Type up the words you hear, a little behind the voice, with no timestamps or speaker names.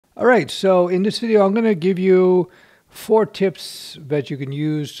All right, so in this video, I'm going to give you 4 tips that you can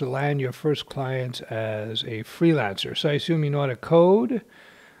use to land your first clients as a freelancer. So I assume you know how to code.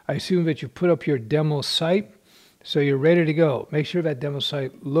 I assume that you put up your demo site, so you're ready to go. Make sure that demo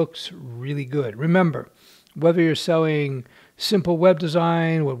site looks really good. Remember, whether you're selling simple web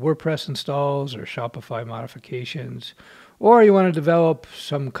design with WordPress installs or Shopify modifications, or you want to develop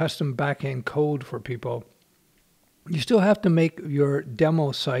some custom backend code for people, you still have to make your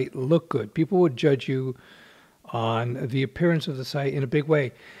demo site look good. People would judge you on the appearance of the site in a big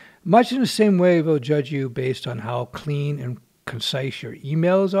way. Much in the same way they'll judge you based on how clean and concise your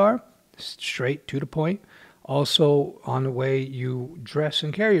emails are, straight to the point. Also on the way you dress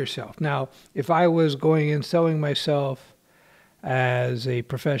and carry yourself. Now, if I was going and selling myself as a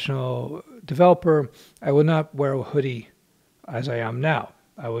professional developer, I would not wear a hoodie as I am now.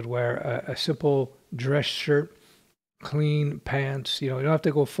 I would wear a simple dress shirt, clean pants. You don't have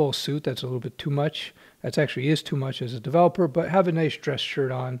to go full suit. That's a little bit too much. That actually is too much as a developer, but have a nice dress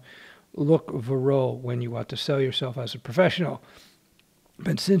shirt on. Look virile when you want to sell yourself as a professional.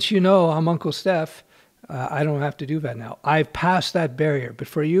 But since you know I'm Uncle Stef, I don't have to do that now. I've passed that barrier. But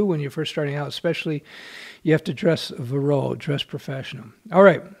for you, when you're first starting out, especially, you have to dress virile, dress professional. All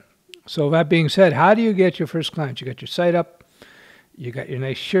right. So that being said, how do you get your first client? You got your site up. You got your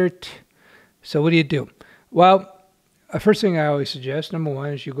nice shirt. So what do? Well, first thing I always suggest, number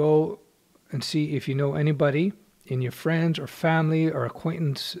one, is you go and see if you know anybody in your friends or family or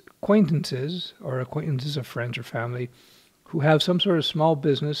acquaintances of friends or family who have some sort of small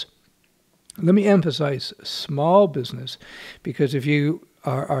business. Let me emphasize small business, because if you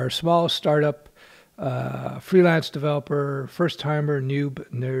are a small startup, freelance developer, first-timer, noob,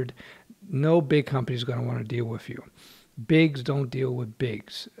 nerd, no big company is going to want to deal with you. Bigs don't deal with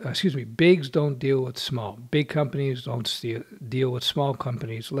bigs. Bigs don't deal with small. Big companies don't deal with small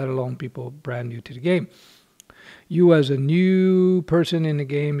companies, let alone people brand new to the game. You as a new person in the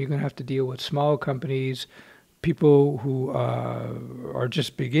game, you're going to have to deal with small companies, people who are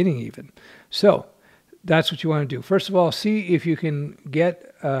just beginning even. So that's what you want to do. First of all, see if you can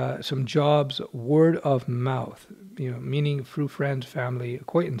get some jobs word of mouth, meaning through friends, family,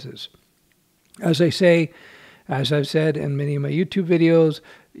 acquaintances. As I've said in many of my YouTube videos,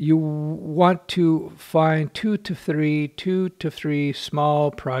 you want to find two to three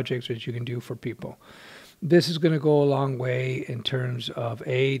small projects that you can do for people. This is going to go a long way in terms of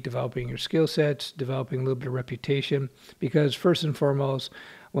developing your skill sets, developing a little bit of reputation, because first and foremost,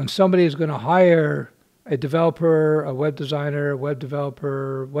 when somebody is going to hire a developer, a web designer, a web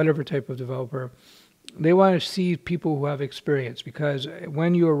developer, whatever type of developer, they want to see people who have experience, because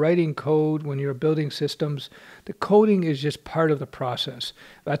when you're writing code, when you're building systems, the coding is just part of the process.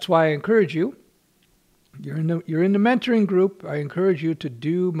 That's why I encourage you, you're in the mentoring group, I encourage you to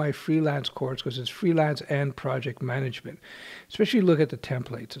do my freelance course, because it's freelance and project management. Especially look at the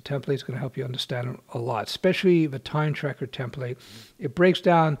templates. The template's going to help you understand a lot, especially the time tracker template. It breaks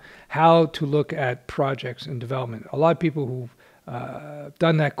down how to look at projects and development. A lot of people who've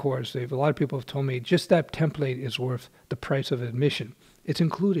done that course, a lot of people have told me just that template is worth the price of admission. It's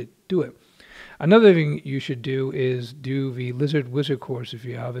included. Do it. Another thing you should do is do the Lizard Wizard course if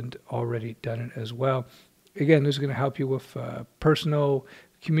you haven't already done it as well. Again, this is going to help you with personal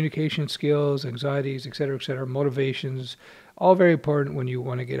communication skills, anxieties, etc., motivations, all very important when you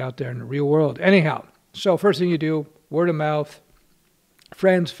want to get out there in the real world. Anyhow, so first thing you do, word of mouth,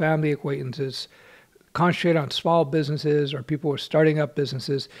 friends, family, acquaintances. Concentrate on small businesses or people who are starting up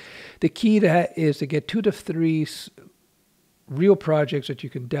businesses. The key to that is to get 2 to 3 real projects that you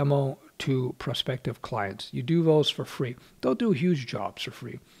can demo to prospective clients. You do those for free. Don't do huge jobs for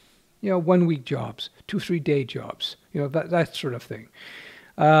free. 1-week jobs, 2-3 day jobs, that sort of thing.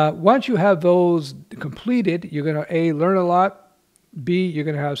 Once you have those completed, you're going to A, learn a lot, B, you're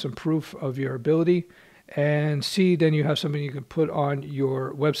going to have some proof of your ability, and C, then you have something you can put on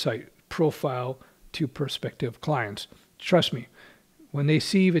your website profile to prospective clients. Trust me, when they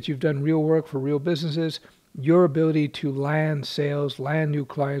see that you've done real work for real businesses, your ability to land sales, land new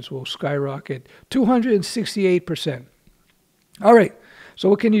clients will skyrocket 268%. All right, so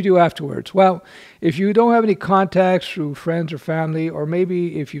what can you do afterwards? Well, if you don't have any contacts through friends or family, or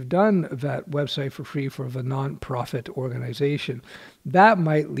maybe if you've done that website for free for a non-profit organization, that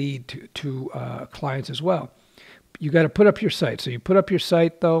might lead to clients as well. You got to put up your site. So you put up your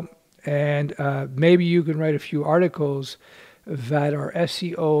site though, and maybe you can write a few articles that are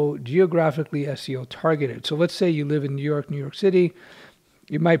geographically SEO targeted. So let's say you live in New York City.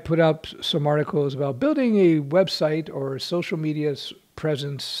 You might put up some articles about building a website or a social media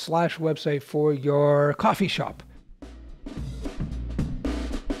presence / website for your coffee shop.